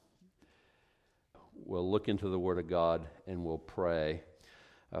we'll look into the Word of God and we'll pray.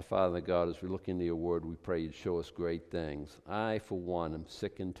 Father God, as we look into your Word, we pray you'd show us great things. I, for one, am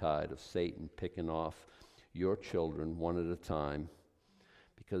sick and tired of Satan picking off your children one at a time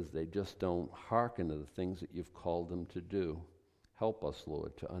because they just don't hearken to the things that you've called them to do. Help us,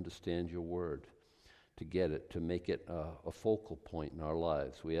 Lord, to understand your Word, to get it, to make it a focal point in our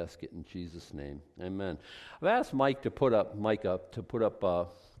lives. We ask it in Jesus' name. Amen. I've asked Mike to put up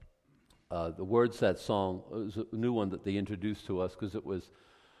the words to that song. It was a new one that they introduced to us because it was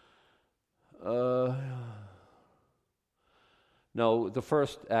no, the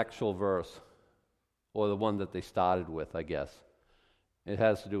first actual verse, or the one that they started with, I guess. It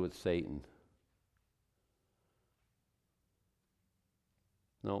has to do with Satan.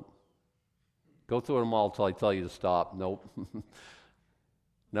 Nope. Go through them all till I tell you to stop. Nope.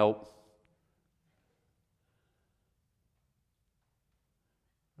 Nope.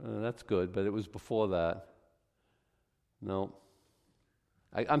 That's good, but it was before that. No.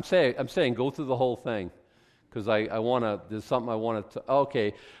 I'm saying go through the whole thing, because I want to. There's something I wanted to.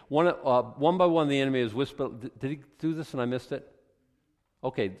 Okay, one by one the enemy is whispered. Did he do this and I missed it?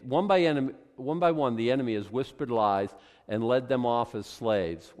 Okay, one by one the enemy has whispered lies and led them off as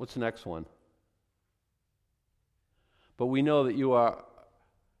slaves. What's the next one? But we know that you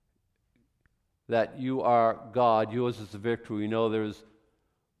are God. Yours is the victory. We know there is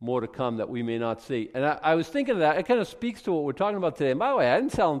more to come that we may not see. And I was thinking of that. It kind of speaks to what we're talking about today. And by the way, I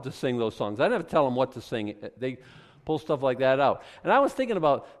didn't tell them to sing those songs. I never tell them what to sing. They pull stuff like that out. And I was thinking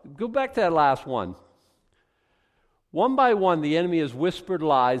about, go back to that last one. One by one, the enemy has whispered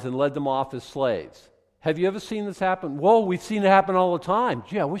lies and led them off as slaves. Have you ever seen this happen? Whoa, we've seen it happen all the time.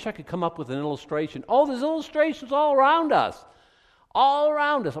 Gee, I wish I could come up with an illustration. Oh, there's illustrations all around us. All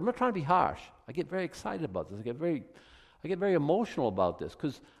around us. I'm not trying to be harsh. I get very excited about this. I get very emotional about this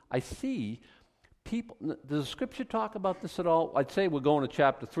because I see people. Does the Scripture talk about this at all? I'd say we're going to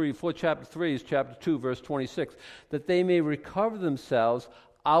chapter 3. Before chapter 3 is chapter 2, verse 26. That they may recover themselves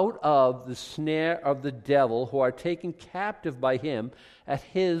out of the snare of the devil, who are taken captive by him at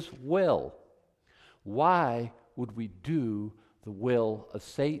his will. Why would we do the will of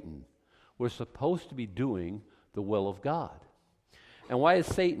Satan? We're supposed to be doing the will of God. And why is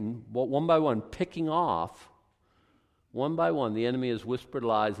Satan, one by one, picking off? One by one, the enemy has whispered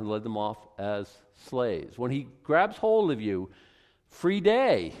lies and led them off as slaves. When he grabs hold of you, free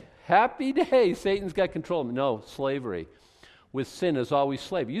day, happy day, Satan's got control of me. No, slavery. With sin is always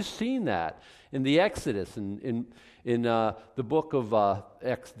slave. You've seen that in the Exodus, in the book of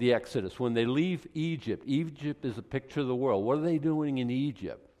the Exodus. When they leave Egypt, Egypt is a picture of the world. What are they doing in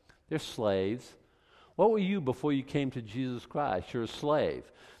Egypt? They're slaves. What were you before you came to Jesus Christ? You're a slave.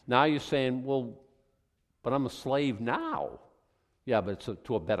 Now you're saying, well, but I'm a slave now. Yeah, but it's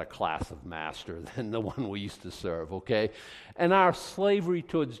to a better class of master than the one we used to serve, okay? And our slavery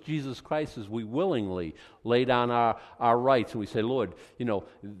towards Jesus Christ is we willingly lay down our rights and we say, Lord,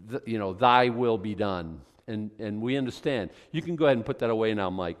 thy will be done. And we understand. You can go ahead and put that away now,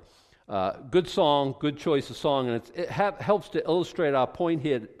 Mike. Good song, good choice of song, and it helps to illustrate our point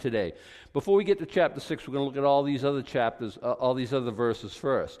here today. Before we get to chapter 6, we're going to look at all these other chapters, all these other verses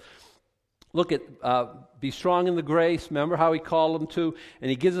first. Look at, be strong in the grace. Remember how he called them to? And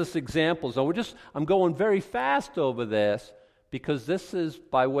he gives us examples. Now I'm going very fast over this because this is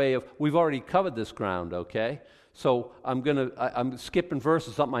by way of, we've already covered this ground, okay? So I'm skipping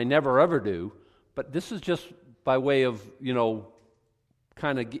verses, something I never ever do. But this is just by way of,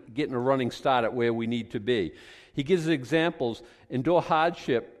 kind of getting a running start at where we need to be. He gives examples. Endure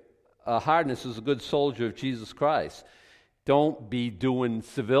hardness as a good soldier of Jesus Christ. Don't be doing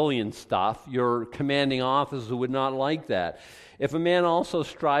civilian stuff. Your commanding officers would not like that. If a man also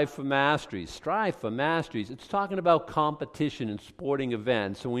strive for masteries. It's talking about competition in sporting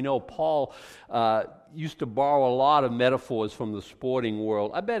events. And we know Paul used to borrow a lot of metaphors from the sporting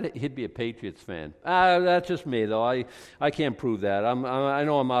world. I bet he'd be a Patriots fan. That's just me, though. I can't prove that. I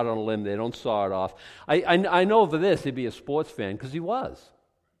know I'm out on a limb there. Don't saw it off. I know for this he'd be a sports fan because he was.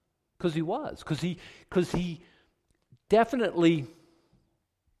 Because he definitely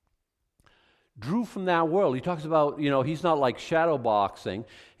drew from that world. He talks about, he's not like shadow boxing.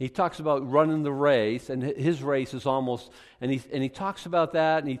 He talks about running the race, and his race is almost, and he talks about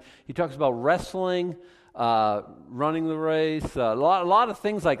that, and he talks about wrestling, running the race, a lot of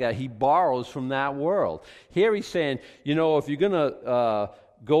things like that. He borrows from that world. Here he's saying, if you're going to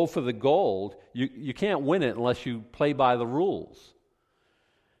go for the gold, you can't win it unless you play by the rules.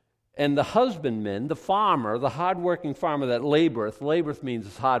 And the husbandman, the farmer, the hardworking farmer that laboreth means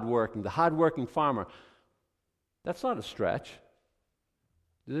it's hardworking, the hardworking farmer, that's not a stretch.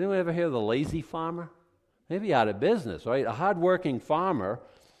 Did anyone ever hear of the lazy farmer? Maybe out of business, right? A hardworking farmer,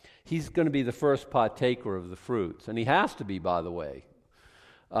 he's going to be the first partaker of the fruits, and he has to be, by the way.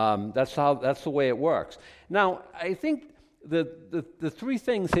 That's the way it works. Now, I think the three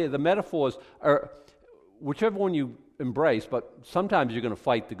things here, the metaphors are whichever one you embrace, but sometimes you're going to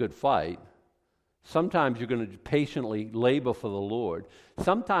fight the good fight. Sometimes you're going to patiently labor for the Lord.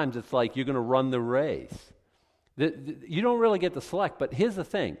 Sometimes it's like you're going to run the race. You don't really get to select, but here's the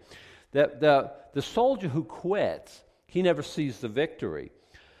thing. The soldier who quits, he never sees the victory.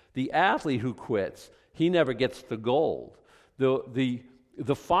 The athlete who quits, he never gets the gold.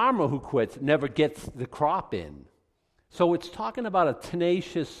 The farmer who quits never gets the crop in. So it's talking about a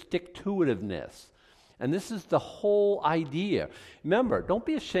tenacious stick-to-itiveness. And this is the whole idea. Remember, don't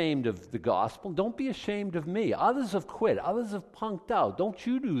be ashamed of the gospel. Don't be ashamed of me. Others have quit. Others have punked out. Don't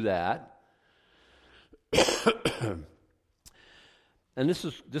you do that. And this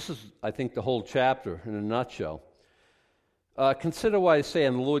is, I think, the whole chapter in a nutshell. Consider why I say,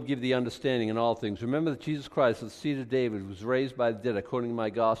 and the Lord give thee understanding in all things. Remember that Jesus Christ, the seed of David, was raised by the dead according to my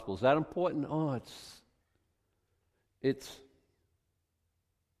gospel. Is that important? Oh, it's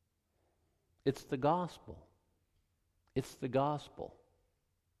the gospel. It's the gospel.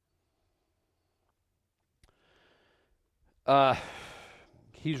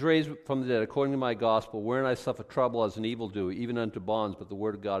 He's raised from the dead according to my gospel, wherein I suffer trouble as an evildoer, even unto bonds, but the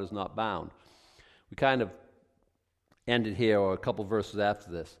word of God is not bound. We kind of ended here, or a couple verses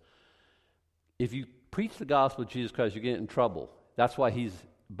after this. If you preach the gospel of Jesus Christ, you get in trouble. That's why he's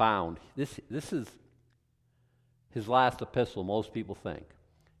bound. This is his last epistle, most people think.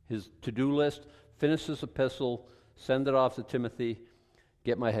 His to-do list, finish this epistle, send it off to Timothy,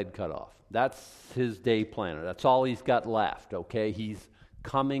 get my head cut off. That's his day planner. That's all he's got left, okay? He's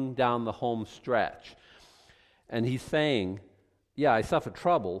coming down the home stretch. And he's saying, yeah, I suffer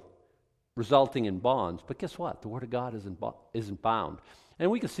trouble resulting in bonds, but guess what? The Word of God isn't bound.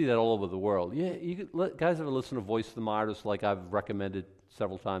 And we can see that all over the world. Yeah, guys ever listen to Voice of the Martyrs like I've recommended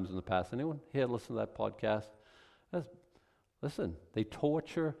several times in the past? Anyone here listen to that podcast? Listen, they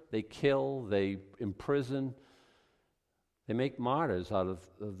torture, they kill, they imprison, they make martyrs out of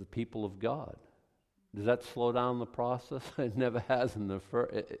the people of God. Does that slow down the process? It never has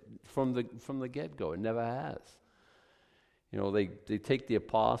from the get-go. It never has. You know, they take the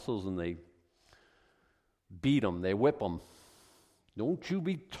apostles and they beat them, they whip them. Don't you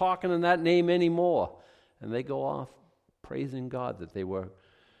be talking in that name anymore. And they go off praising God that they were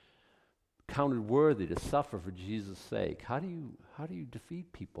counted worthy to suffer for Jesus' sake. How do you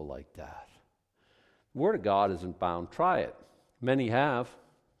defeat people like that? The Word of God isn't bound. Try it. Many have.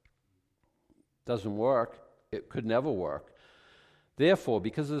 Doesn't work. It could never work. Therefore,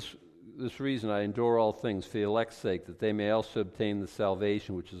 because of this reason I endure all things for the elect's sake, that they may also obtain the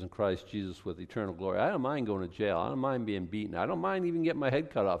salvation which is in Christ Jesus with eternal glory. I don't mind going to jail. I don't mind being beaten. I don't mind even getting my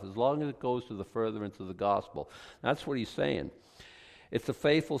head cut off as long as it goes to the furtherance of the gospel. That's what he's saying. It's a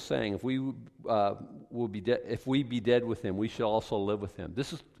faithful saying. If we be dead with him, we shall also live with him.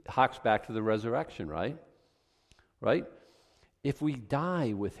 This harks back to the resurrection, right? Right? If we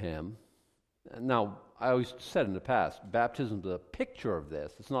die with him, now I always said in the past, baptism is a picture of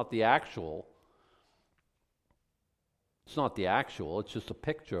this. It's not the actual. It's just a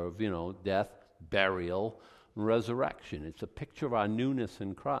picture of, death, burial, and resurrection. It's a picture of our newness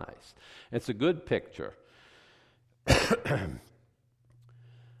in Christ. It's a good picture.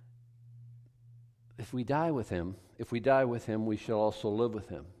 If we die with him, we shall also live with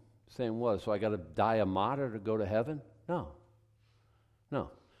him. Saying what? So I got to die a martyr to go to heaven? No.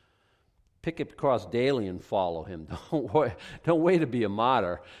 Pick up the cross daily and follow him. Don't wait to be a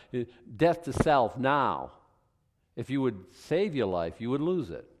martyr. Death to self now. If you would save your life, you would lose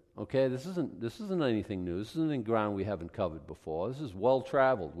it. Okay, this isn't anything new. This isn't ground we haven't covered before. This is well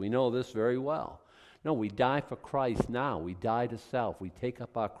traveled. We know this very well. No, we die for Christ now. We die to self. We take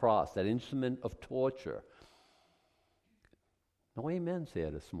up our cross, that instrument of torture. No amens here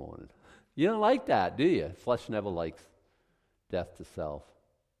this morning. You don't like that, do you? Flesh never likes death to self.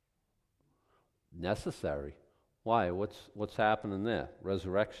 Necessary. Why? What's happening there?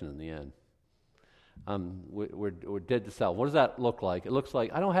 Resurrection in the end. We're dead to self. What does that look like? It looks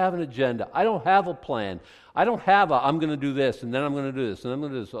like I don't have an agenda. I don't have a plan. I don't have I'm going to do this, and then I'm going to do this, and I'm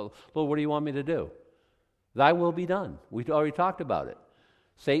going to do this. So, Lord, what do you want me to do? Thy will be done. We already talked about it.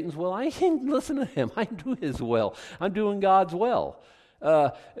 Satan's will, I can't listen to him. I do his will. I'm doing God's will.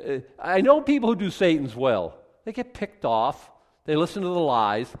 I know people who do Satan's will. They get picked off. They listen to the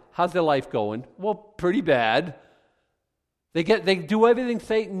lies. How's their life going? Well, pretty bad. They do everything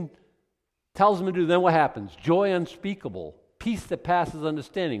Satan tells them to do. Then what happens? Joy unspeakable, peace that passes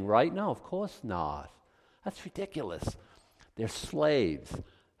understanding, right? No, of course not. That's ridiculous. They're slaves.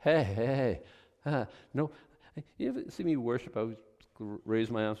 Hey. No, you ever see me worship? I would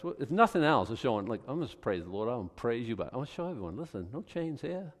raise my arms. Well, if nothing else, I'm showing, like, I'm just praise the Lord. I'm going to praise you, but I want to show everyone, listen, no chains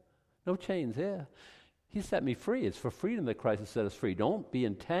here. No chains here. He set me free. It's for freedom that Christ has set us free. Don't be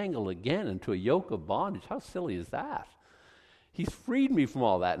entangled again into a yoke of bondage. How silly is that? He's freed me from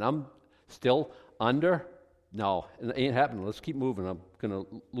all that, and I'm still under. No, it ain't happening. Let's keep moving. I'm going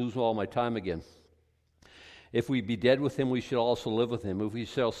to lose all my time again. If we be dead with him, we shall also live with him. If we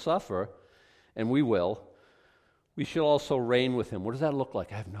shall suffer, and we will, we shall also reign with him. What does that look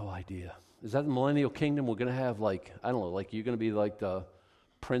like? I have no idea. Is that the millennial kingdom? We're going to have, like, I don't know, like you're going to be like the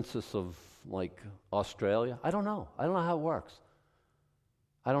princess of, like, Australia? I don't know. I don't know how it works.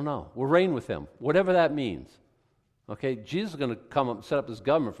 I don't know. We'll reign with him, whatever that means. Okay? Jesus is going to come up and set up his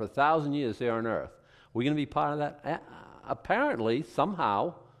government for 1,000 years here on earth. We're going to be part of that? Apparently,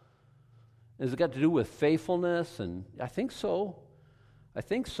 somehow. Has it got to do with faithfulness? And I think so.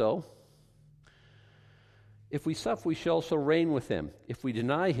 If we suffer, we shall also reign with him. If we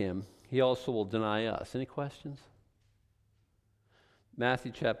deny him, he also will deny us. Any questions?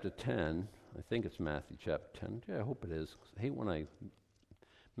 Matthew chapter 10. I think it's Matthew chapter 10. Yeah, I hope it is. I hate when I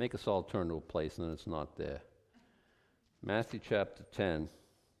make us all turn to a place and then it's not there. Matthew chapter 10.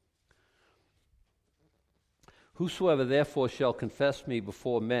 Whosoever therefore shall confess me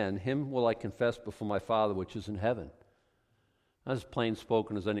before men, him will I confess before my Father which is in heaven. That's as plain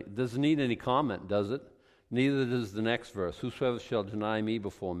spoken as any. Doesn't need any comment, does it? Neither does the next verse. Whosoever shall deny me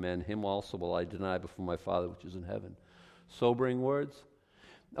before men, him also will I deny before my Father which is in heaven. Sobering words?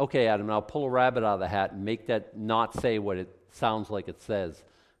 Okay, Adam, I'll pull a rabbit out of the hat and make that not say what it sounds like it says.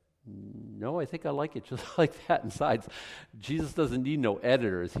 No, I think I like it just like that. Besides, Jesus doesn't need no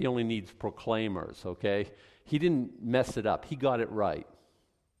editors. He only needs proclaimers, okay? He didn't mess it up. He got it right.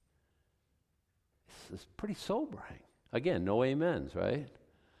 This is pretty sobering. Again, no amens, right?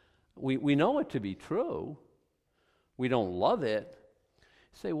 We know it to be true. We don't love it.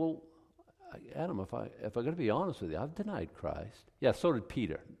 You say, well, Adam, if I got to be honest with you, I've denied Christ. Yeah, so did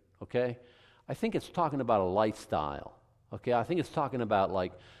Peter, okay? I think it's talking about a lifestyle, okay? I think it's talking about,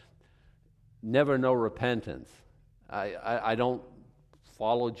 like, never no repentance. I don't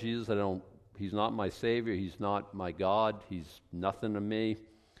follow Jesus. He's not my Savior. He's not my God. He's nothing to me.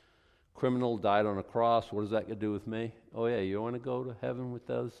 Criminal died on a cross. What does that got to do with me? Oh, yeah, you want to go to heaven with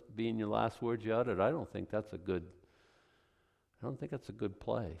those being your last words you uttered? I don't think that's a good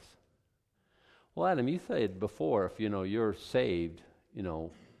place. Well, Adam, you said before, if you're saved,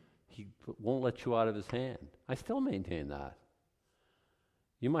 he won't let you out of his hand. I still maintain that.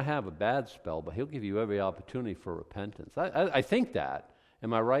 You might have a bad spell, but he'll give you every opportunity for repentance. I think that.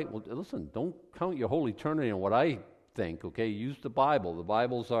 Am I right? Well, listen, don't count your whole eternity on what I think, okay? Use the Bible. The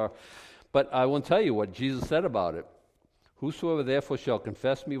Bibles are... But I will tell you what Jesus said about it. Whosoever therefore shall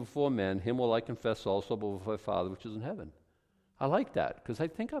confess me before men, him will I confess also before my Father which is in heaven. I like that, because I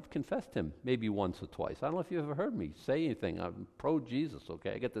think I've confessed him maybe once or twice. I don't know if you've ever heard me say anything. I'm pro-Jesus,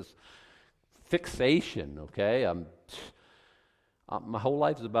 okay? I get this fixation, okay? My whole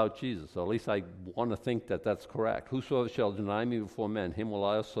life is about Jesus, so at least I want to think that that's correct. Whosoever shall deny me before men, him will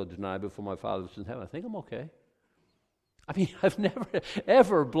I also deny before my Father which is in heaven. I think I'm okay. I mean, I've never,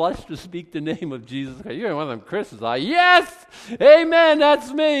 ever blushed to speak the name of Jesus. You're one of them Christians. Yes! Amen,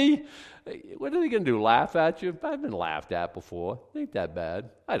 that's me! What are they going to do, laugh at you? I've been laughed at before. It ain't that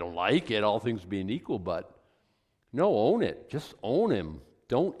bad. I don't like it, all things being equal, but no, own it. Just own him.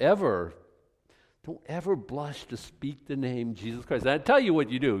 Don't ever blush to speak the name Jesus Christ. And I tell you what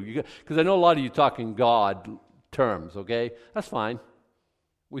you do, because I know a lot of you talk in God terms, okay? That's fine.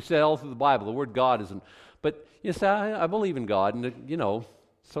 We say all through the Bible, the word God isn't. But you say, I believe in God, and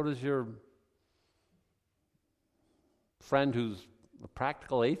so does your friend who's a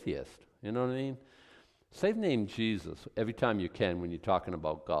practical atheist. You know what I mean? Say the name Jesus every time you can when you're talking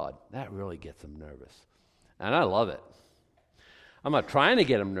about God. That really gets them nervous. And I love it. I'm not trying to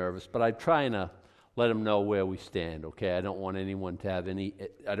get them nervous, but I'm trying to let them know where we stand, okay? I don't want anyone to have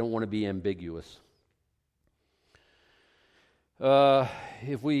I don't want to be ambiguous.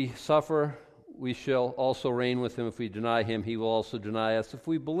 If we suffer, we shall also reign with him. If we deny him, he will also deny us. If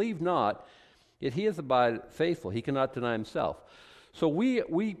we believe not, yet he is abide faithful. He cannot deny himself. So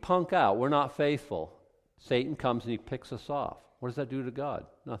we punk out. We're not faithful. Satan comes and he picks us off. What does that do to God?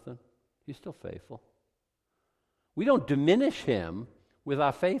 Nothing. He's still faithful. We don't diminish him with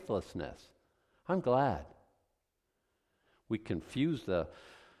our faithlessness. I'm glad. We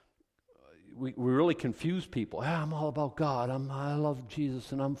really confuse people. I'm all about God. I love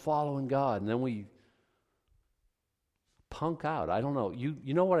Jesus and I'm following God. And then we punk out. I don't know.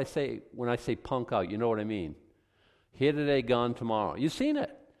 You know what I say when I say punk out? You know what I mean? Here today, gone tomorrow. You've seen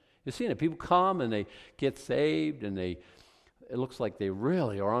it. You've seen it. People come and they get saved and it looks like they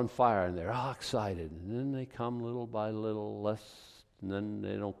really are on fire and they're all excited. And then they come little by little, less, and then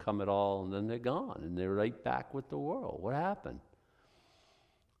they don't come at all, and then they're gone. And they're right back with the world. What happened?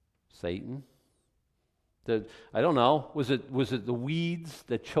 Satan? I don't know. Was it the weeds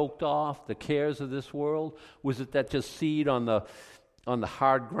that choked off the cares of this world? Was it that just seed on the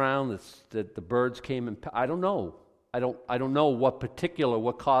hard ground that the birds came and I don't know. I don't know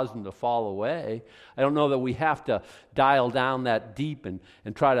what caused them to fall away. I don't know that we have to dial down that deep and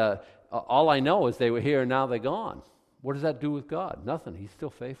try to. All I know is they were here and now they're gone. What does that do with God? Nothing. He's still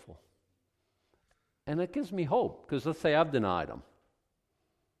faithful, and it gives me hope because let's say I've denied Him.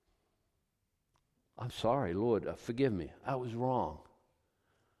 I'm sorry, Lord, forgive me. I was wrong.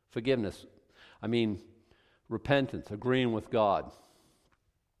 Forgiveness. I mean, repentance, agreeing with God.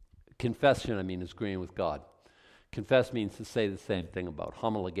 Confession, is agreeing with God. Confess means to say the same thing about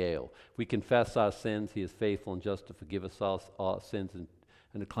homologeo. If we confess our sins, He is faithful and just to forgive us all sins and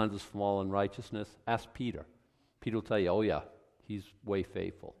to cleanse us from all unrighteousness. Ask Peter. Peter will tell you, oh yeah, he's way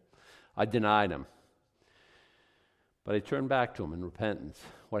faithful. I denied Him. But I turned back to Him in repentance.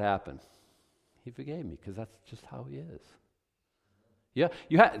 What happened? He forgave me because that's just how He is. Yeah,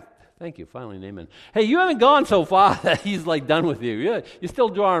 thank you, finally an amen. Hey, you haven't gone so far that He's like done with you. You're still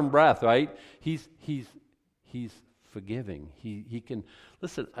drawing breath, right? He's forgiving. He can,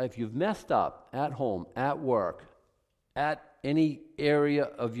 listen, if you've messed up at home, at work, at any area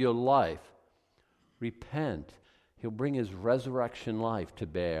of your life, repent. He'll bring His resurrection life to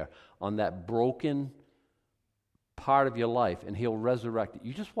bear on that broken part of your life, and He'll resurrect it.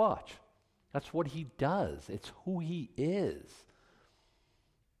 You just watch. That's what He does. It's who He is.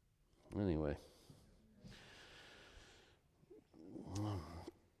 Anyway.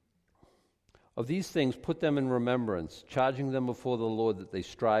 Of these things put them in remembrance, charging them before the Lord that they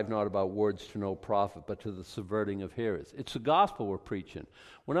strive not about words to no profit, but to the subverting of hearers. It's the gospel we're preaching.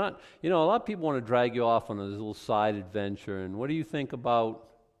 We're not, a lot of people want to drag you off on a little side adventure, and what do you think about,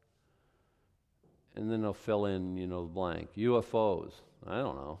 and then they'll fill in, the blank. UFOs. I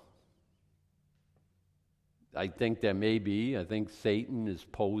don't know. I think there may be. I think Satan is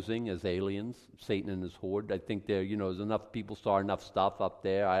posing as aliens, Satan and his horde. I think there's enough people saw enough stuff up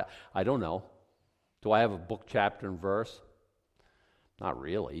there. I don't know. Do I have a book, chapter, and verse? Not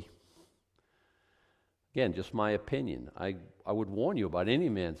really. Again, just my opinion. I would warn you about any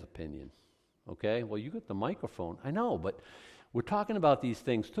man's opinion. Okay? Well, you got the microphone. I know, but we're talking about these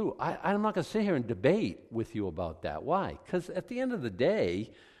things too. I'm not going to sit here and debate with you about that. Why? Because at the end of the day,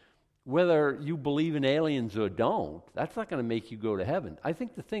 whether you believe in aliens or don't, that's not going to make you go to heaven. I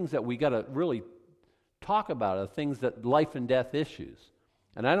think the things that we got to really talk about are things that life and death issues.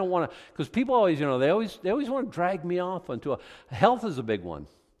 And I don't want to, because people always, they always want to drag me off onto health is a big one.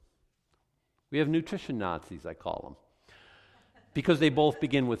 We have nutrition Nazis, I call them, because they both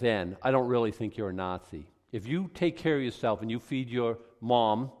begin with N. I don't really think you're a Nazi. If you take care of yourself and you feed your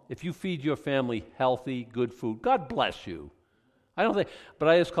mom, if you feed your family healthy, good food, God bless you. I don't think, but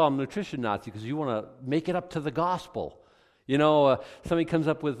I just call them nutrition Nazi because you want to make it up to the gospel. Somebody comes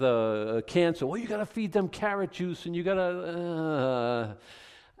up with cancer. Well, you got to feed them carrot juice, and you got to.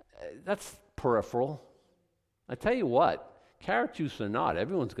 That's peripheral. I tell you what, carrot juice or not,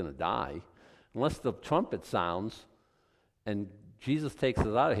 everyone's going to die, unless the trumpet sounds, and Jesus takes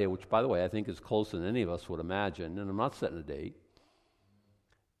us out of here. Which, by the way, I think is closer than any of us would imagine. And I'm not setting a date.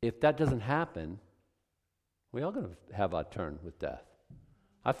 If that doesn't happen, we're all going to have our turn with death.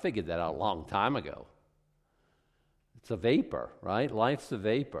 I figured that out a long time ago. It's a vapor, right? Life's a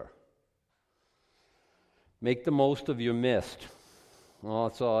vapor. Make the most of your mist. Well,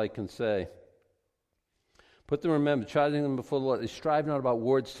 that's all I can say. Put them, remember, charging them before the Lord. They strive not about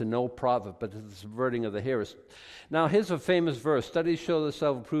words to no profit, but to the subverting of the hearers. Now, here's a famous verse. Studies show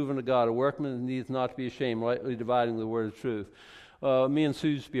themselves proven to God. A workman needs not to be ashamed, rightly dividing the word of truth. Me and Sue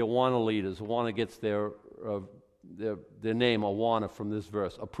used to be Awana leaders. Awana gets their name, Awana, from this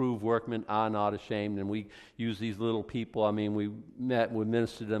verse. Approved workmen are not ashamed. And we use these little people. we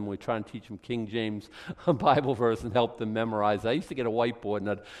ministered them. We try and teach them King James Bible verse and help them memorize. I used to get a whiteboard and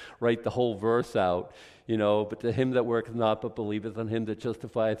I'd write the whole verse out. But to him that worketh not, but believeth on him that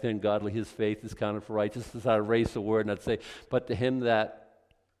justifieth him, godly his faith is counted for righteousness. I'd erase a word and I'd say, but to him that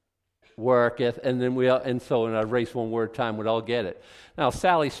worketh, and then and I'd erase one word time, we'd all get it. Now,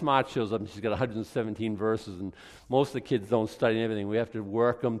 Sally Smart shows up, and she's got 117 verses, and most of the kids don't study everything. We have to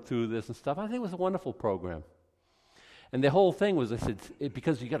work them through this and stuff. I think it was a wonderful program. And the whole thing was, I said,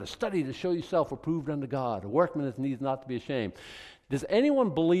 because you got to study to show yourself approved unto God. A workman that needs not to be ashamed. Does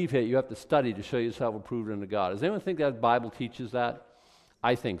anyone believe here you have to study to show yourself approved unto God? Does anyone think that the Bible teaches that?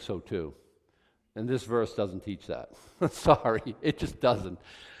 I think so too. And this verse doesn't teach that. Sorry, it just doesn't.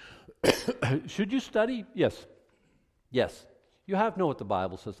 Should you study? Yes. Yes. You have to know what the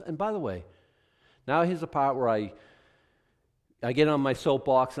Bible says. And by the way, now here's the part where I get on my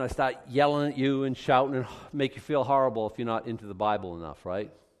soapbox and I start yelling at you and shouting and make you feel horrible if you're not into the Bible enough,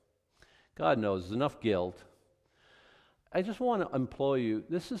 right? God knows, there's enough guilt. I just want to implore you,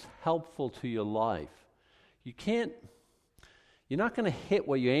 this is helpful to your life. You're not going to hit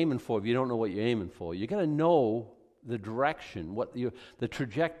what you're aiming for if you don't know what you're aiming for. You're going to know the direction, the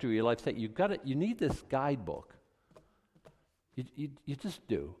trajectory of your life. You need this guidebook. You just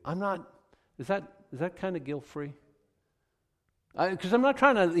do. Is that kind of guilt-free? Because I'm not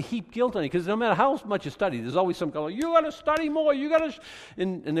trying to heap guilt on you, because no matter how much you study, there's always some going, you got to study more,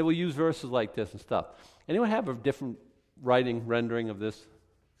 and they will use verses like this and stuff. Anyone have a different rendering of this?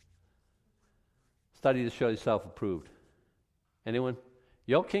 Study to show yourself approved. Anyone?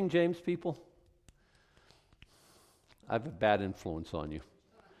 You all King James people? I have a bad influence on you.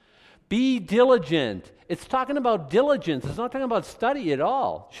 Be diligent. It's talking about diligence. It's not talking about study at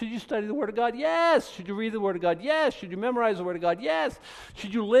all. Should you study the Word of God? Yes. Should you read the Word of God? Yes. Should you memorize the Word of God? Yes.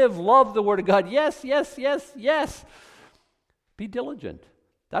 Should you love the Word of God? Yes, yes, yes, yes. Be diligent.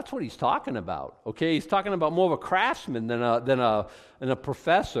 That's what he's talking about. Okay, he's talking about more of a craftsman than a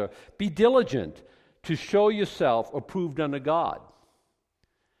professor. Be diligent to show yourself approved unto God.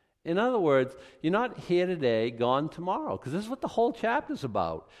 In other words, you're not here today, gone tomorrow, because this is what the whole chapter is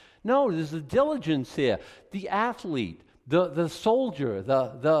about. No, there's a diligence here. The athlete, the soldier,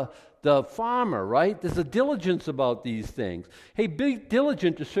 the farmer, right? There's a diligence about these things. Hey, be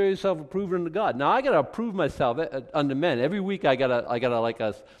diligent to show yourself approved unto God. Now, I got to approve myself unto men. Every week I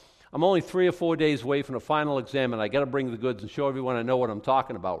gotta I'm only 3 or 4 days away from the final exam, and I got to bring the goods and show everyone I know what I'm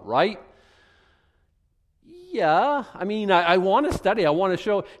talking about, right? Yeah, I mean, I want to study. I want to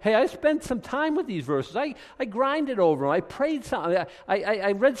show, hey, I spent some time with these verses. I grinded over them. I prayed some.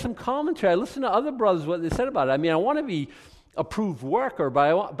 I read some commentary. I listened to other brothers, what they said about it. I mean, I want to be approved worker, but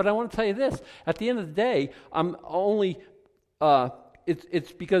I want to tell you this. At the end of the day, I'm only,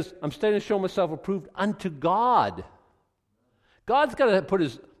 it's because I'm studying to show myself approved unto God. God's got to put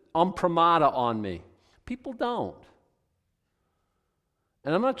his imprimatur on me. People don't.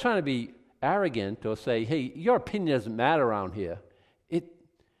 And I'm not trying to be arrogant or say, hey, your opinion doesn't matter around here.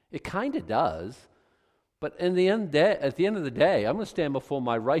 It kind of does. But at the end of the day, I'm going to stand before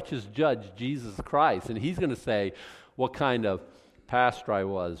my righteous judge, Jesus Christ, and he's going to say what kind of pastor I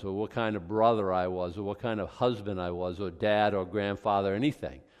was, or what kind of brother I was, or what kind of husband I was, or dad or grandfather,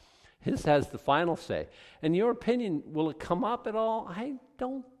 anything. His has the final say. And your opinion, will it come up at all? I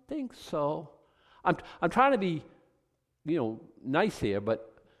don't think so. I'm trying to be, nice here, but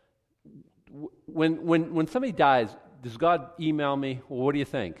when somebody dies, does God email me? Well, what do you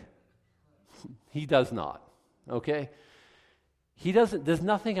think? He does not. Okay? He doesn't. There's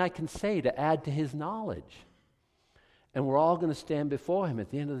nothing I can say to add to his knowledge. And we're all going to stand before him at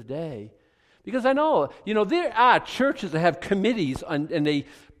the end of the day. Because I know, there are churches that have committees and they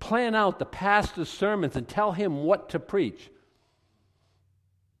plan out the pastor's sermons and tell him what to preach.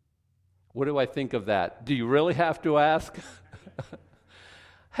 What do I think of that? Do you really have to ask?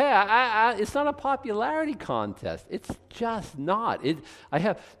 Hey, it's not a popularity contest. It's just not.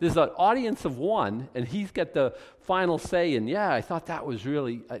 There's an audience of one, and he's got the final say, and I thought that was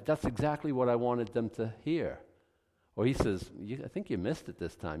that's exactly what I wanted them to hear. Or he says, I think you missed it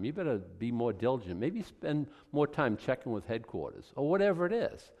this time. You better be more diligent. Maybe spend more time checking with headquarters, or whatever it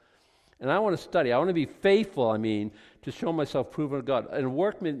is. And I want to study. I want to be faithful, to show myself proven to God. And a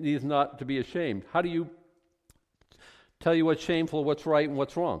workman needs not to be ashamed. How do you tell you what's shameful, what's right, and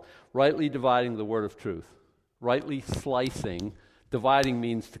what's wrong? Rightly dividing the word of truth. Rightly slicing. Dividing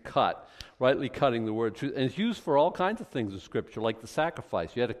means to cut. Rightly cutting the word of truth. And it's used for all kinds of things in Scripture, like the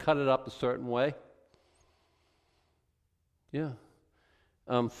sacrifice. You had to cut it up a certain way. Yeah.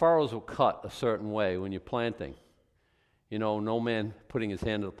 Furrows will cut a certain way when you're planting. No man putting his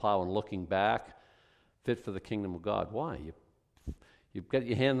hand to the plow and looking back, fit for the kingdom of God. Why? You've got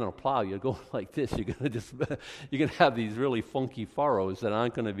your hand on a plow, you're going like this, you're going to have these really funky furrows that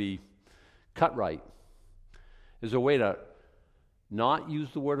aren't going to be cut right. Is there a way to not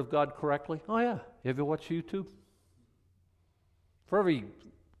use the Word of God correctly? Oh yeah. You ever watch YouTube? For every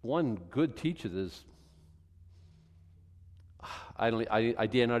one good teacher, there's, I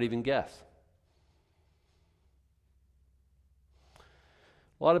dare not even guess.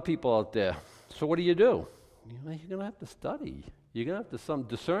 A lot of people out there. So what do? You're going to have to study. You're going to have to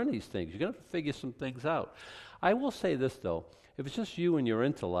discern these things. You're going to have to figure some things out. I will say this, though. If it's just you and your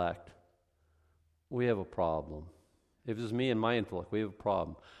intellect, we have a problem. If it's me and my intellect, we have a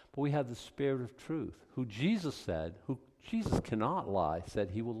problem. But we have the Spirit of truth, who Jesus cannot lie, said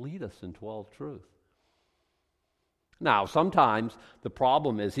he will lead us into all truth. Now, sometimes the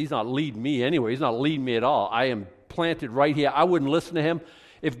problem is he's not leading me anywhere. He's not leading me at all. I am planted right here. I wouldn't listen to him.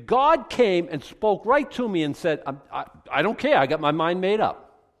 If God came and spoke right to me and said, I don't care, I got my mind made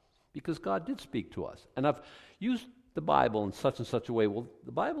up. Because God did speak to us. And I've used the Bible in such and such a way. Well,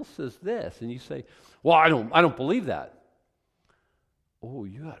 the Bible says this. And you say, well, I don't believe that. Oh,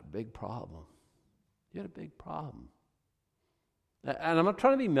 you got a big problem. You got a big problem. And I'm not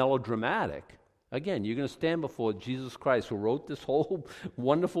trying to be melodramatic. Again, you're going to stand before Jesus Christ, who wrote this whole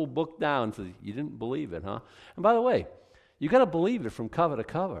wonderful book down, and say, you didn't believe it, huh? And by the way, you got to believe it from cover to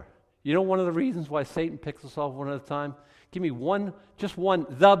cover. You know one of the reasons why Satan picks us off one at a time? Give me just one,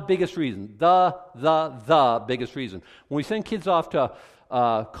 the biggest reason. The biggest reason. When we send kids off to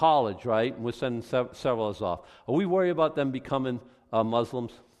college, right, and we're sending several of us off, are we worried about them becoming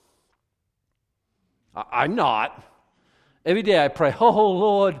Muslims? I'm not. Every day I pray, oh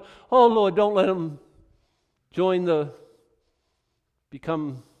Lord, don't let them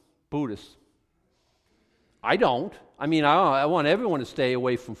become Buddhists. I don't. I mean, I want everyone to stay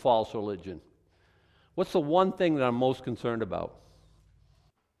away from false religion. What's the one thing that I'm most concerned about?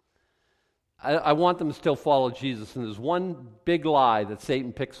 I want them to still follow Jesus, and there's one big lie that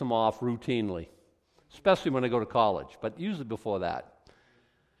Satan picks them off routinely, especially when they go to college, but usually before that.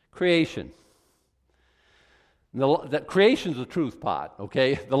 Creation. That creation's the truth part,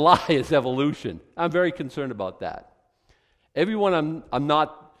 okay? The lie is evolution. I'm very concerned about that. Everyone I'm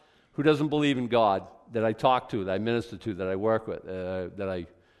not, who doesn't believe in God, that I talk to, that I minister to, that I work with, that I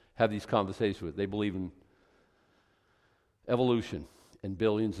have these conversations with, they believe in evolution in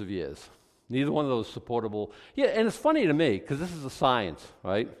billions of years. Neither one of those is supportable. Yeah, and it's funny to me, because this is a science,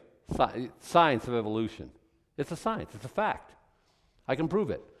 right? Science of evolution. It's a science. It's a fact. I can prove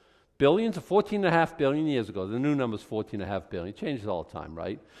it. Billions of 14.5 billion years ago. The new number is 14.5 billion. It changes all the time,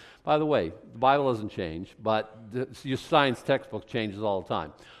 right? By the way, the Bible doesn't change, but your science textbook changes all the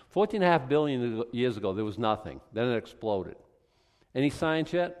time. 14.5 billion years ago, there was nothing. Then it exploded. Any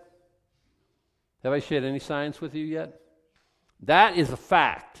science yet? Have I shared any science with you yet? That is a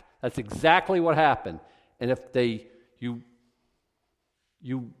fact. That's exactly what happened. And if you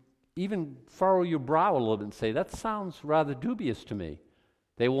even furrow your brow a little bit and say, that sounds rather dubious to me,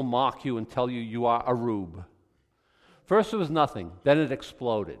 they will mock you and tell you you are a rube. First it was nothing, then it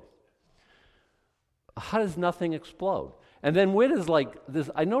exploded. How does nothing explode? And then where does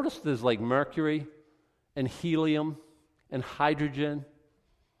I noticed there's mercury and helium and hydrogen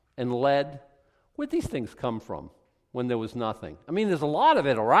and lead. Where'd these things come from when there was nothing? I mean, there's a lot of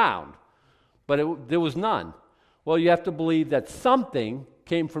it around, but there was none. Well, you have to believe that something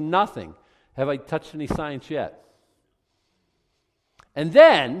came from nothing. Have I touched any science yet? And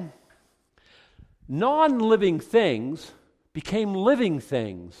then, non-living things became living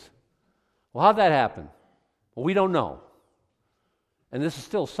things. Well, how'd that happen? Well, we don't know. And this is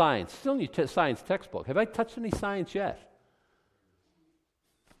still science, still in your science textbook. Have I touched any science yet?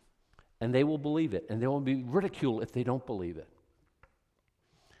 And they will believe it, and they will be ridiculed if they don't believe it.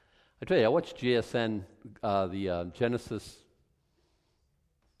 I tell you, I watch GSN, the Genesis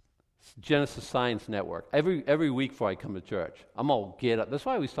Science Network, every week before I come to church. I'm all geared up. That's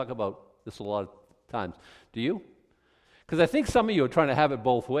why I always talk about this a lot of times. Do you? Because I think some of you are trying to have it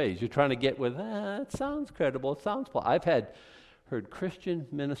both ways. You're trying to get with, it sounds credible, it sounds plausible. I've heard Christian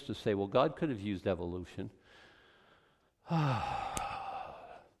ministers say, well, God could have used evolution.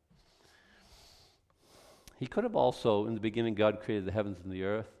 He could have also, in the beginning, God created the heavens and the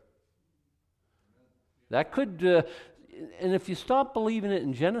earth. That could, and if you stop believing it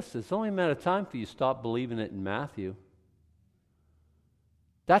in Genesis, it's only a matter of time for you to stop believing it in Matthew.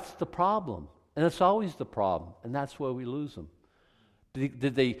 That's the problem. And it's always the problem. And that's where we lose them.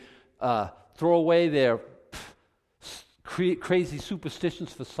 Did they throw away their crazy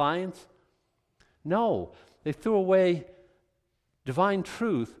superstitions for science? No. They threw away divine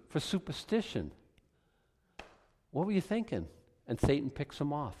truth for superstition. What were you thinking? And Satan picks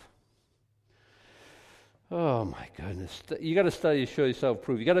them off. Oh my goodness. You got to study to show yourself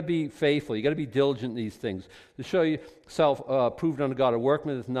approved. You got to be faithful. You got to be diligent in these things. To show yourself approved unto God, a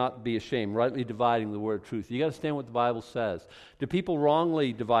workman does not be ashamed, rightly dividing the word of truth. You got to stand what the Bible says. Do people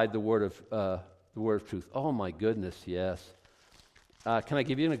wrongly divide the word of truth? Oh my goodness, yes. Can I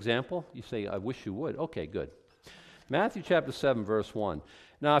give you an example? You say, I wish you would. Okay, good. Matthew chapter 7, verse 1.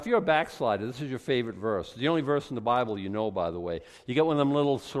 Now, if you're a backslider, this is your favorite verse. It's the only verse in the Bible you know, by the way. You get one of them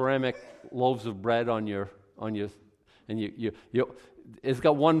little ceramic loaves of bread on your, and it's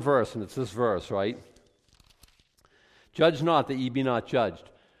got one verse, and it's this verse, right? Judge not that ye be not judged.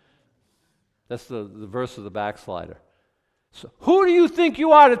 That's the verse of the backslider. So who do you think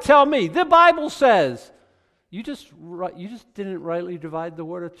you are to tell me? The Bible says. You just didn't rightly divide the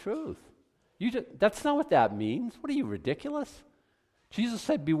word of truth. That's not what that means. What are you, ridiculous? Jesus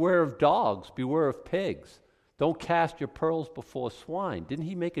said, beware of dogs, beware of pigs. Don't cast your pearls before swine. Didn't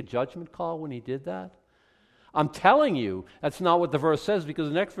he make a judgment call when he did that? I'm telling you, that's not what the verse says, because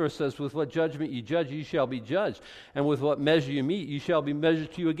the next verse says, with what judgment you judge, you shall be judged. And with what measure you meet, you shall be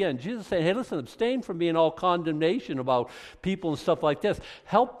measured to you again. Jesus said, hey, listen, abstain from being all condemnation about people and stuff like this.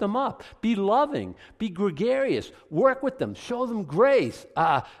 Help them up. Be loving. Be gregarious. Work with them. Show them grace.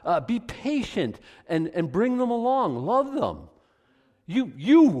 Be patient and bring them along. Love them.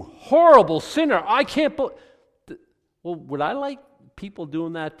 You horrible sinner. I can't believe... Well, would I like people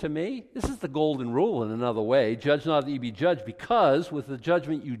doing that to me? This is the golden rule in another way. Judge not that you be judged, because with the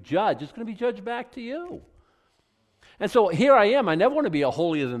judgment you judge, it's going to be judged back to you. And so here I am. I never want to be a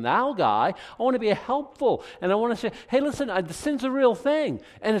holier-than-thou guy. I want to be a helpful. And I want to say, hey, listen, the sin's a real thing.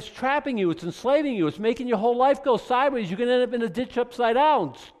 And it's trapping you. It's enslaving you. It's making your whole life go sideways. You're going to end up in a ditch upside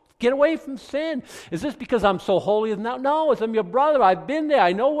down. Get away from sin. Is this because I'm so holier than thou? No, I'm your brother. I've been there.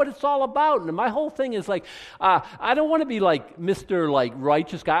 I know what it's all about. And my whole thing is like, I don't want to be like Mr. like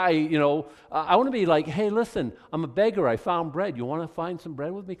righteous guy. I want to be like, hey, listen, I'm a beggar. I found bread. You want to find some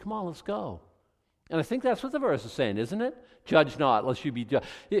bread with me? Come on, let's go. And I think that's what the verse is saying, isn't it? Judge not, lest you be judged.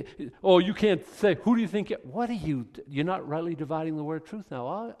 Oh, you can't say, who do you think? What are you? You're not rightly dividing the word of truth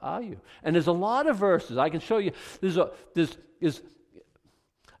now, are you? And there's a lot of verses. I can show you.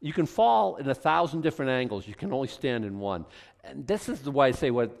 You can fall in 1,000 different angles. You can only stand in one. And this is the way I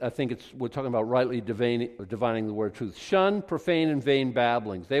say what I think we're talking about rightly divining the word of truth. Shun profane and vain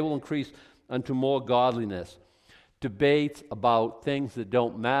babblings. They will increase unto more godliness. Debates about things that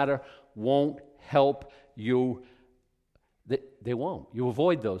don't matter won't help you. They won't. You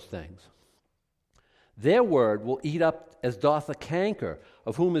avoid those things. Their word will eat up as doth a canker,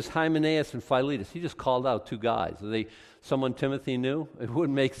 of whom is Hymenaeus and Philetus. He just called out two guys. Are they someone Timothy knew? It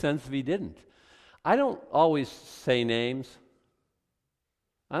wouldn't make sense if he didn't. I don't always say names.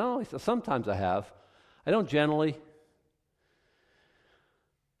 Sometimes I have. I don't generally.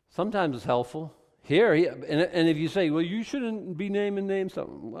 Sometimes it's helpful. Here, and if you say, well, you shouldn't be naming names,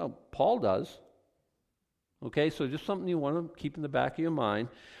 well, Paul does. Okay, so just something you want to keep in the back of your mind.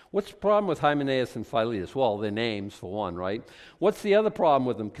 What's the problem with Hymenaeus and Philetus? Well, their names, for one, right? What's the other problem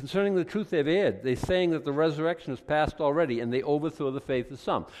with them? Concerning the truth they've erred. They're saying that the resurrection is past already, and they overthrow the faith of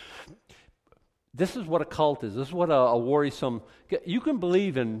some. This is what a cult is. This is what a worrisome... You can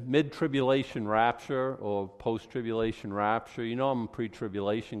believe in mid-tribulation rapture or post-tribulation rapture. You know I'm a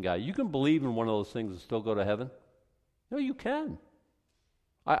pre-tribulation guy. You can believe in one of those things and still go to heaven. No, you can.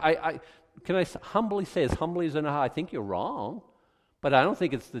 Can I humbly say, as humbly as I know how, I think you're wrong. But I don't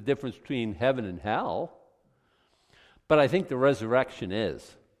think it's the difference between heaven and hell. But I think the resurrection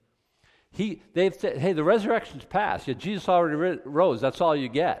is. They've said, hey, the resurrection's past. Yeah, Jesus already rose. That's all you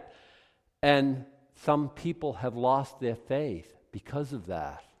get. And some people have lost their faith because of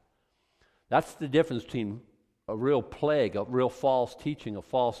that. That's the difference between a real plague, a real false teaching, a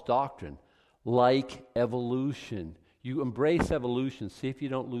false doctrine, like evolution. You embrace evolution, see if you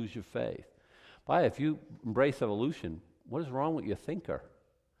don't lose your faith. If you embrace evolution, what is wrong with your thinker?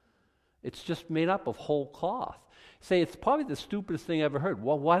 It's just made up of whole cloth. Say, it's probably the stupidest thing I ever heard.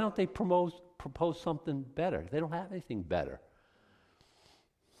 Well, why don't they propose something better? They don't have anything better.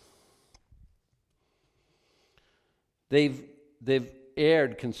 They've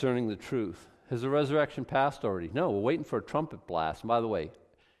erred concerning the truth. Has the resurrection passed already? No, we're waiting for a trumpet blast. And by the way,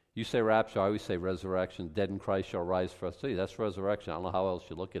 you say rapture, I always say resurrection. Dead in Christ shall rise for us. See, that's resurrection. I don't know how else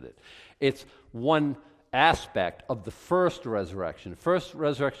you look at it. It's one aspect of the first resurrection. First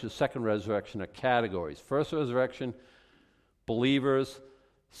resurrection, second resurrection are categories. First resurrection, believers.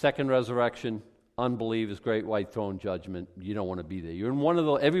 Second resurrection, unbelievers, great white throne judgment. You don't want to be there. You're in one of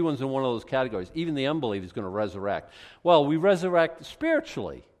those. Everyone's in one of those categories. Even the unbeliever is going to resurrect. Well, we resurrect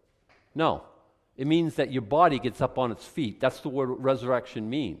spiritually. No. It means that your body gets up on its feet. That's the word resurrection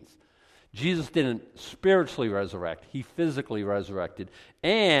means. Jesus didn't spiritually resurrect. He physically resurrected.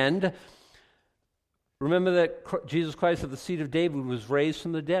 And remember that Jesus Christ of the seed of David was raised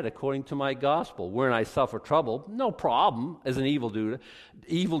from the dead according to my gospel. Wherein I suffer trouble, no problem, as an evildoer,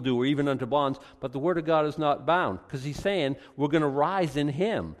 even unto bonds. But the word of God is not bound. Because he's saying we're going to rise in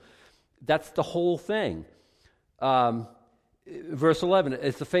him. That's the whole thing. Verse 11,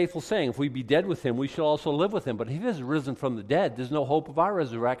 it's a faithful saying, if we be dead with him, we shall also live with him. But if he hasn't risen from the dead, there's no hope of our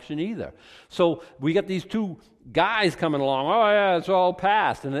resurrection either. So we got these two guys coming along, oh yeah, it's all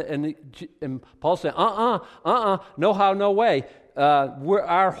past. And Paul said, no how, no way.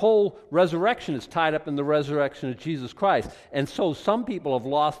 Our whole resurrection is tied up in the resurrection of Jesus Christ. And so some people have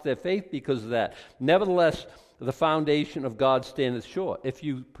lost their faith because of that. Nevertheless, the foundation of God standeth sure, if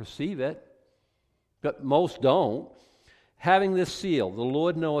you perceive it. But most don't. Having this seal, the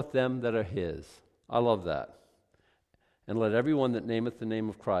Lord knoweth them that are his. I love that. And let everyone that nameth the name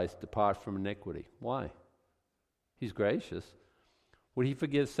of Christ depart from iniquity. Why? He's gracious. Would he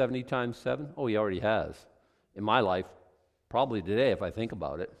forgive 70 times 7? Oh, he already has. In my life, probably today if I think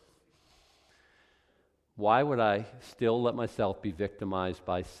about it. Why would I still let myself be victimized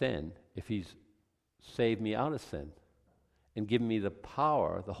by sin if he's saved me out of sin and given me the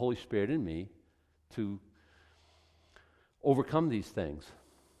power, the Holy Spirit in me, to overcome these things?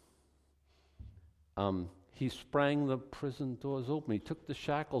 He sprang the prison doors open. He took the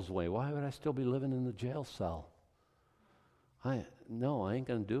shackles away. Why would I still be living in the jail cell? I ain't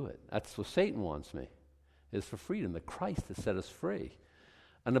going to do it. That's what Satan wants me. It's for freedom, that Christ has set us free.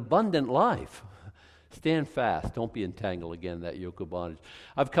 An abundant life. Stand fast. Don't be entangled again in that yoke of bondage.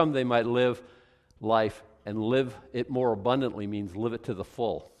 I've come they might live life, and live it more abundantly means live it to the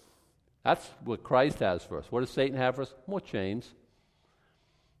full. That's what Christ has for us. What does Satan have for us? More chains.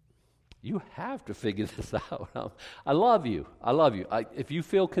 You have to figure this out. I love you. If you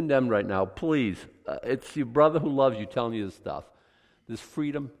feel condemned right now, please, it's your brother who loves you telling you this stuff. There's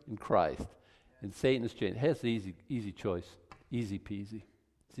freedom in Christ. And Satan is chained. Hey, it's an easy choice. Easy peasy.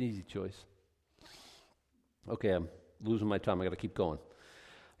 It's an easy choice. Okay, I'm losing my time. I got to keep going.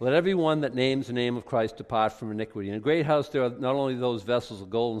 Let everyone that names the name of Christ depart from iniquity. In a great house there are not only those vessels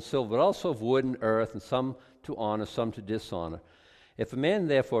of gold and silver, but also of wood and earth, and some to honor, some to dishonor. If a man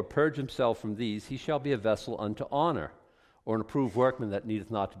therefore purge himself from these, he shall be a vessel unto honor, or an approved workman that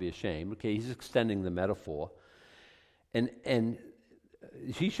needeth not to be ashamed. Okay, he's extending the metaphor. And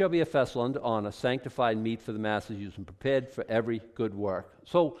he shall be a vessel unto honor, sanctified, meet for the master's use, and prepared for every good work.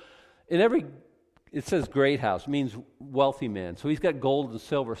 So it says great house, means wealthy man. So he's got gold and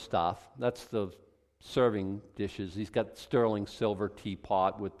silver stuff. That's the serving dishes. He's got sterling silver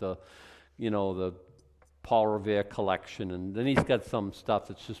teapot with the Paul Revere collection. And then he's got some stuff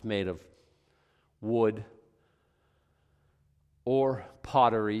that's just made of wood or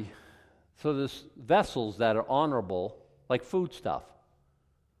pottery. So there's vessels that are honorable, like food stuff.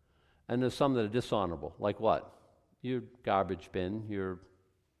 And there's some that are dishonorable, like what? Your garbage bin, your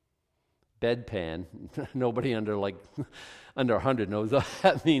bedpan. Nobody under 100 knows what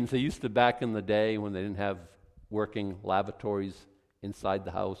that means. They used to, back in the day when they didn't have working lavatories inside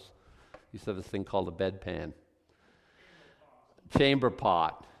the house, used to have this thing called a bedpan. Chamber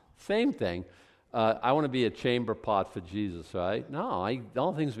pot. Same thing. I want to be a chamber pot for Jesus, right? No, I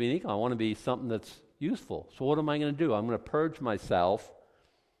don't think it's being equal. I want to be something that's useful. So what am I going to do? I'm going to purge myself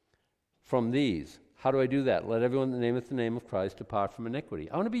from these. How do I do that? Let everyone that nameth the name of Christ depart from iniquity.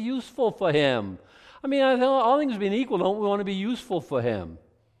 I want to be useful for him. I mean, all things being equal, don't we want to be useful for him?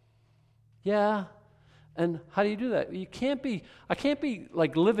 Yeah. And how do you do that? I can't be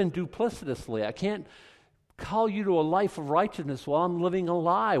like living duplicitously. I can't call you to a life of righteousness while I'm living a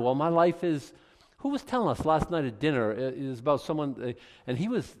lie, while my life is... Who was telling us last night at dinner? It was about someone, and he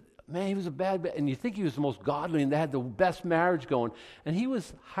was a bad, and you think he was the most godly, and they had the best marriage going, and he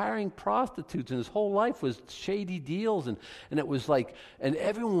was hiring prostitutes, and his whole life was shady deals, and it was like, and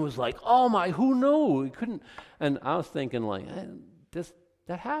everyone was like, oh my, who knew? He couldn't, and I was thinking like,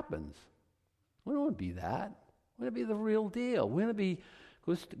 that happens. We don't want to be that. We want to be the real deal. We're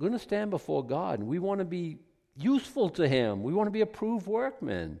going to stand before God, and we want to be useful to Him. We want to be approved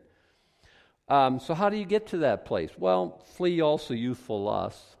workmen. So how do you get to that place? Well, flee also youthful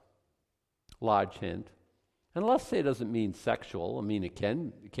lusts. Large hint. And lust say doesn't mean sexual. I mean, it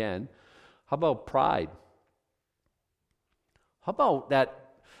can. How about pride? How about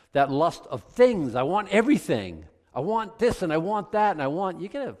that lust of things? I want everything. I want this and I want that and you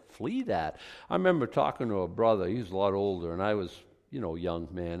got to flee that. I remember talking to a brother. He was a lot older, and I was, young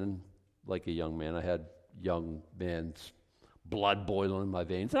man. And like a young man, I had young man's blood boiling in my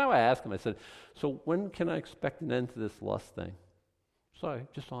veins. And I asked him, I said, so when can I expect an end to this lust thing? Sorry,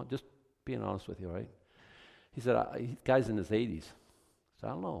 just being honest with you, right? He said, guy's in his 80s. So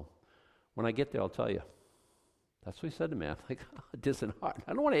I don't know. When I get there, I'll tell you. That's what he said to me. I'm like, disheartened.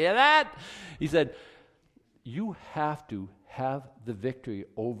 I don't want to hear that. He said, you have to have the victory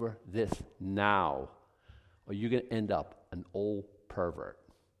over this now, or you're going to end up an old pervert.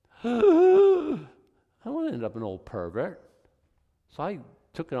 I don't want to end up an old pervert. So I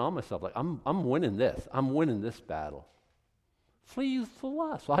took it on myself, like, I'm winning this. I'm winning this battle. Flee youthful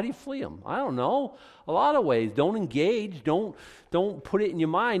lust. Well, how do you flee them? I don't know. A lot of ways. Don't engage. Don't put it in your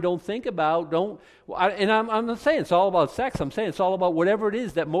mind. Don't think about. I'm not saying it's all about sex. I'm saying it's all about whatever it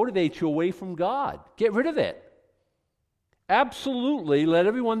is that motivates you away from God. Get rid of it. Absolutely, let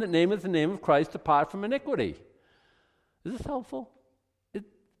everyone that nameth the name of Christ depart from iniquity. Is this helpful?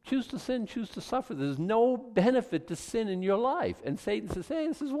 Choose to sin, choose to suffer. There's no benefit to sin in your life. And Satan says, hey,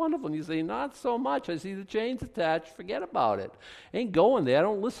 this is wonderful. And you say, not so much. I see the chains attached. Forget about it. Ain't going there. I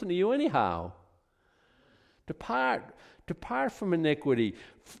don't listen to you anyhow. Depart from iniquity.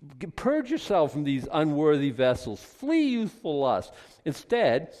 Purge yourself from these unworthy vessels. Flee youthful lust.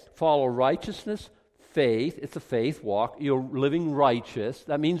 Instead, follow righteousness, faith. It's a faith walk. You're living righteous.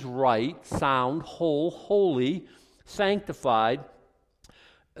 That means right, sound, whole, holy, sanctified.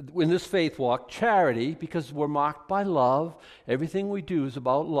 In this faith walk, charity, because we're marked by love. Everything we do is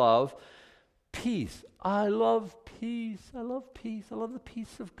about love. Peace. I love peace. I love peace. I love the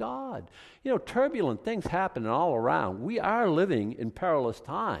peace of God. Turbulent things happening all around. We are living in perilous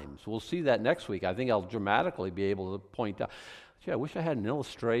times. We'll see that next week. I think I'll dramatically be able to point out. Gee, I wish I had an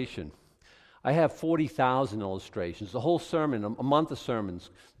illustration. I have 40,000 illustrations. The whole sermon, a month of sermons,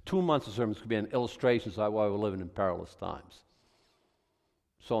 2 months of sermons could be an illustration of why we're living in perilous times.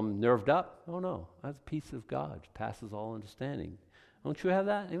 So I'm nerved up? Oh no, I have the peace of God, which passes all understanding. Don't you have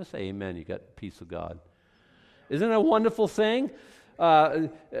that? Anyone say amen, you got the peace of God. Isn't it a wonderful thing? How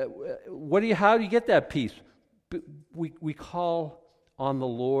do you get that peace? We call on the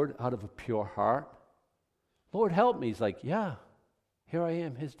Lord out of a pure heart. Lord, help me. He's like, yeah, here I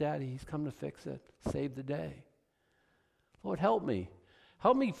am, his daddy. He's come to fix it, save the day. Lord, help me.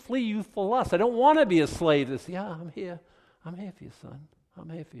 Help me flee youthful lust. I don't want to be a slave to this. Yeah, I'm here. I'm here for you, son. I'm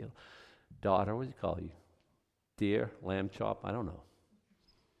here for you. Daughter, what do you call you? Deer, lamb chop, I don't know.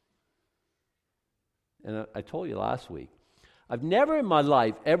 And I told you last week, I've never in my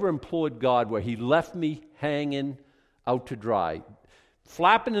life ever implored God where he left me hanging out to dry,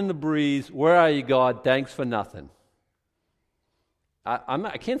 flapping in the breeze. Where are you, God? Thanks for nothing.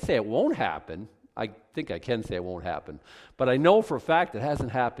 I can't say it won't happen. I think I can say it won't happen. But I know for a fact it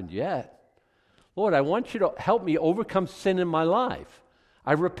hasn't happened yet. Lord, I want you to help me overcome sin in my life.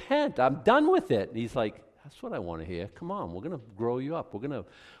 I repent. I'm done with it. And he's like, that's what I want to hear. Come on, we're going to grow you up. We're going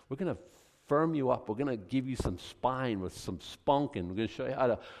to firm you up. We're going to give you some spine with some spunk, and we're going to show you how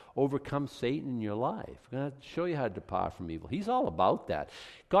to overcome Satan in your life. We're going to show you how to depart from evil. He's all about that.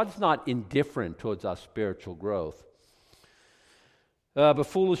 God's not indifferent towards our spiritual growth. But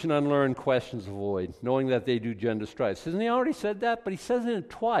foolish and unlearned questions avoid, knowing that they do gender strife. Hasn't he already said that? But he says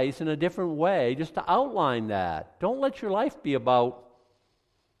it twice in a different way, just to outline that. Don't let your life be about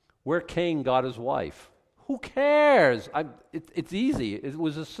where Cain got his wife. Who cares? It's easy. It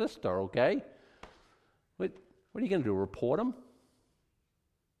was his sister, okay? What are you going to do, report him?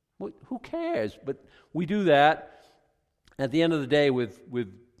 Who cares? But we do that. At the end of the day, we've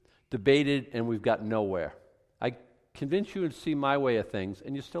debated and we've got nowhere. I convince you to see my way of things,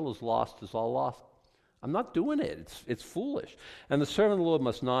 and you're still as lost as all lost. I'm not doing it. It's foolish. And the servant of the Lord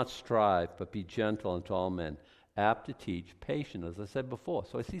must not strive, but be gentle unto all men, apt to teach, patient, as I said before.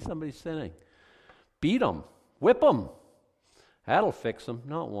 So I see somebody sinning. Beat them. Whip them. That'll fix them.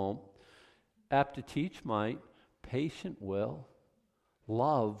 No, it won't. Apt to teach might. Patient will.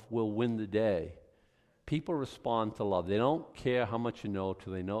 Love will win the day. People respond to love. They don't care how much you know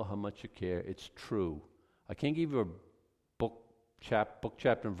till they know how much you care. It's true. I can't give you a book,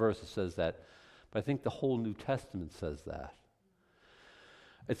 chapter, and verse that says that, but I think the whole New Testament says that.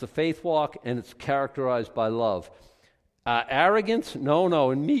 It's a faith walk, and it's characterized by love. Arrogance?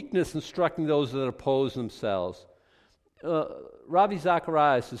 No. And meekness, instructing those that oppose themselves. Ravi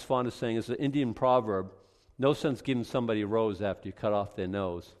Zacharias is fond of saying, it's an Indian proverb, no sense giving somebody a rose after you cut off their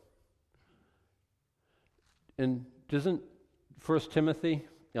nose. And doesn't 1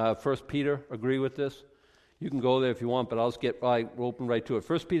 Peter agree with this? You can go there if you want, but I'll just we'll open right to it.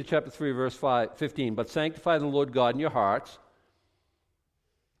 1 Peter chapter 3, verse 15. But sanctify the Lord God in your hearts,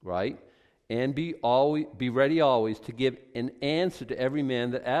 right? And be ready always to give an answer to every man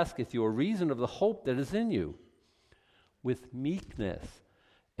that asketh you a reason of the hope that is in you, with meekness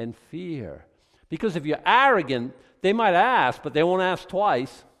and fear. Because if you're arrogant, they might ask, but they won't ask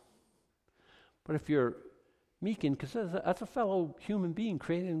twice. But if you're meek, because that's a fellow human being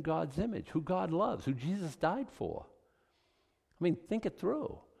created in God's image, who God loves, who Jesus died for. I mean, think it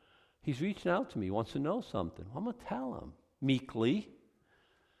through. He's reaching out to me, he wants to know something. I'm going to tell him meekly.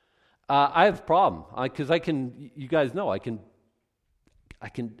 I have a problem because you guys know, I can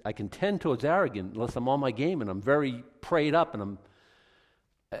tend towards arrogant unless I'm on my game and I'm very prayed up and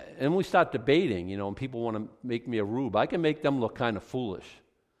And we start debating, and people want to make me a rube. I can make them look kind of foolish.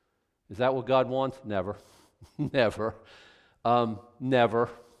 Is that what God wants? Never. Never. Never.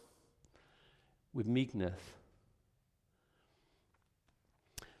 With meekness.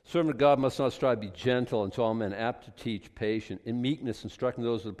 Servant of God must not strive to be gentle unto all men, apt to teach, patient, in meekness, instructing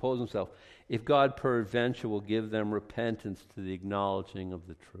those that oppose themselves. If God peradventure will give them repentance to the acknowledging of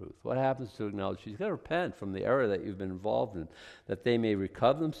the truth. What happens to acknowledge? You've got to repent from the error that you've been involved in, that they may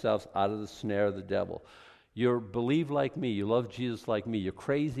recover themselves out of the snare of the devil. You believe like me, you love Jesus like me, you're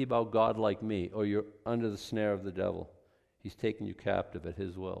crazy about God like me, or you're under the snare of the devil. He's taking you captive at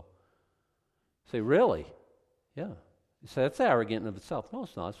his will. You say, really? Yeah. You say, that's arrogant in of itself. No,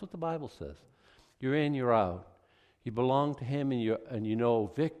 it's not. That's what the Bible says. You're in, you're out. You belong to him, and you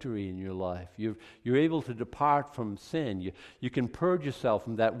know victory in your life. You're able to depart from sin. You can purge yourself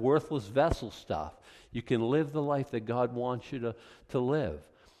from that worthless vessel stuff. You can live the life that God wants you to live.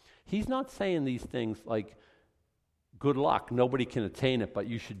 He's not saying these things like, good luck, nobody can attain it, but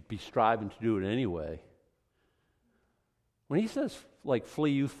you should be striving to do it anyway. When he says, like,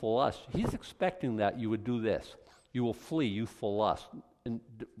 flee youthful lust, he's expecting that you would do this. You will flee youthful lust. And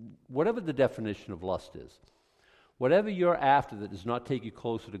whatever the definition of lust is, whatever you're after that does not take you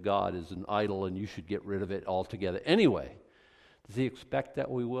closer to God is an idol, and you should get rid of it altogether. Anyway, does he expect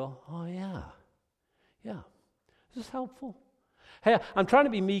that we will? Oh, yeah. Yeah. Is this helpful? Hey, I'm trying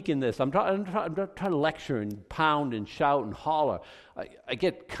to be meek in this. I'm trying to lecture and pound and shout and holler. I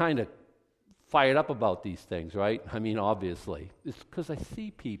get kind of fired up about these things, right? I mean, obviously. It's because I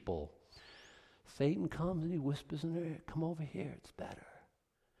see people. Satan comes and he whispers in their ear, come over here, it's better.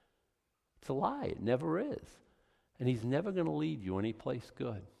 It's a lie. It never is. And he's never going to lead you anyplace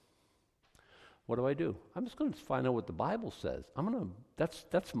good. What do? I'm just going to find out what the Bible says.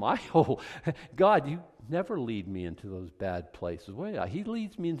 That's my whole, God, you never lead me into those bad places. He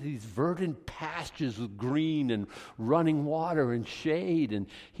leads me into these verdant pastures with green and running water and shade, and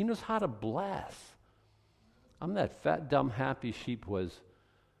he knows how to bless. I'm that fat, dumb, happy sheep who was,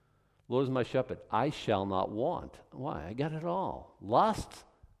 Lord is my shepherd, I shall not want. Why? I got it all. Lust?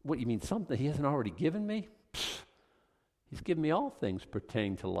 What, you mean something he hasn't already given me? Pfft. He's given me all things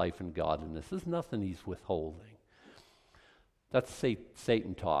pertaining to life and godliness. There's nothing he's withholding. That's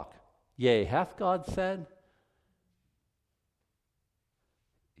Satan talk. Yea, hath God said?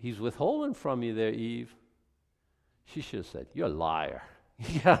 He's withholding from you there, Eve. She should have said, you're a liar.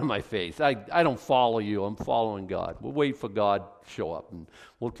 Get out of my face. I don't follow you. I'm following God. We'll wait for God to show up, and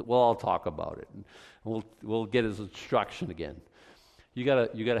we'll all talk about it. And we'll get his instruction again. You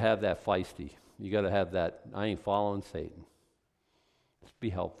gotta have that feisty. You got to have that, I ain't following Satan. Let's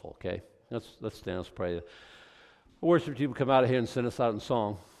be helpful, okay? Let's stand, let's pray. The worship team come out of here and send us out in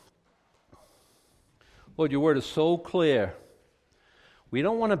song. Lord, your word is so clear. We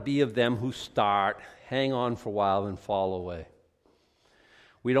don't want to be of them who start, hang on for a while, and fall away.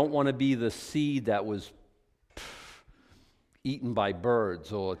 We don't want to be the seed that was eaten by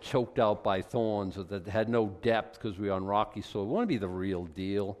birds or choked out by thorns or that had no depth because we were on rocky soil. We want to be the real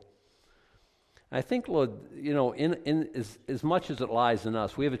deal. I think, Lord, in as much as it lies in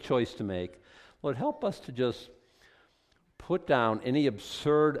us, we have a choice to make. Lord, help us to just put down any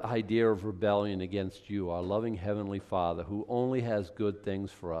absurd idea of rebellion against you, our loving Heavenly Father, who only has good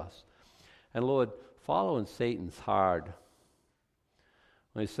things for us. And Lord, following Satan's hard.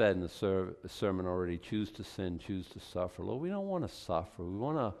 Like I said in the sermon already, choose to sin, choose to suffer. Lord, we don't want to suffer. We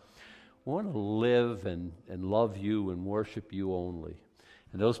want to live and love you and worship you only.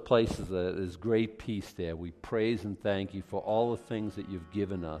 In those places, there's great peace there. We praise and thank you for all the things that you've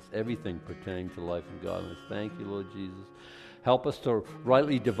given us, everything pertaining to life and godliness. Thank you, Lord Jesus. Help us to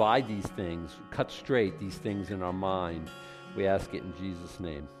rightly divide these things, cut straight these things in our mind. We ask it in Jesus'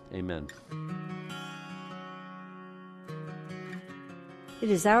 name. Amen. It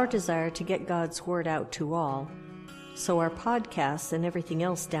is our desire to get God's Word out to all, so our podcasts and everything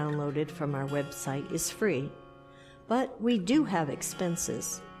else downloaded from our website is free. But we do have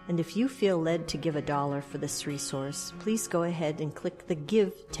expenses, and if you feel led to give $1 for this resource, please go ahead and click the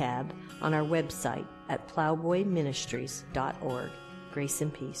Give tab on our website at plowboyministries.org. Grace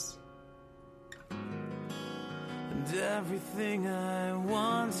and peace. And everything I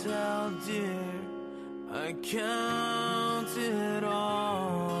once held dear, I count it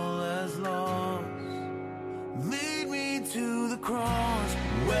all as loss. Lead me to the cross.